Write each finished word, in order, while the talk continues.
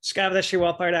Scott with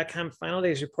sjwellfire.com, Final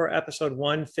Days Report, episode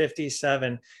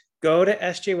 157. Go to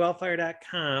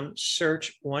sjwellfire.com,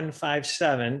 search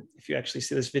 157. If you actually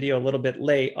see this video a little bit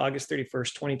late, August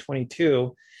 31st,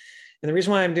 2022. And the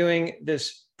reason why I'm doing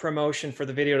this promotion for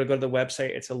the video to go to the website,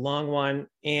 it's a long one.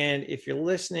 And if you're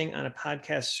listening on a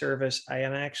podcast service, I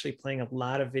am actually playing a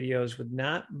lot of videos with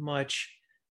not much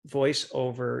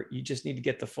voiceover. You just need to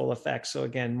get the full effect. So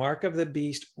again, Mark of the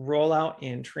Beast, rollout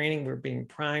and training. We're being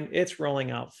primed. It's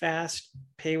rolling out fast.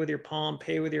 Pay with your palm,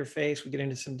 pay with your face. We get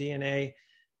into some DNA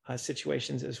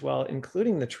situations as well,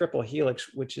 including the triple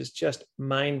helix, which is just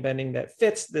mind-bending that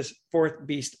fits this fourth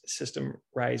beast system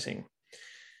rising.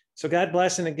 So God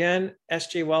bless. And again,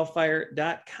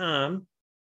 sjwellfire.com,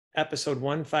 episode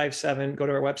 157. Go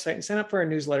to our website and sign up for our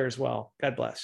newsletter as well. God bless.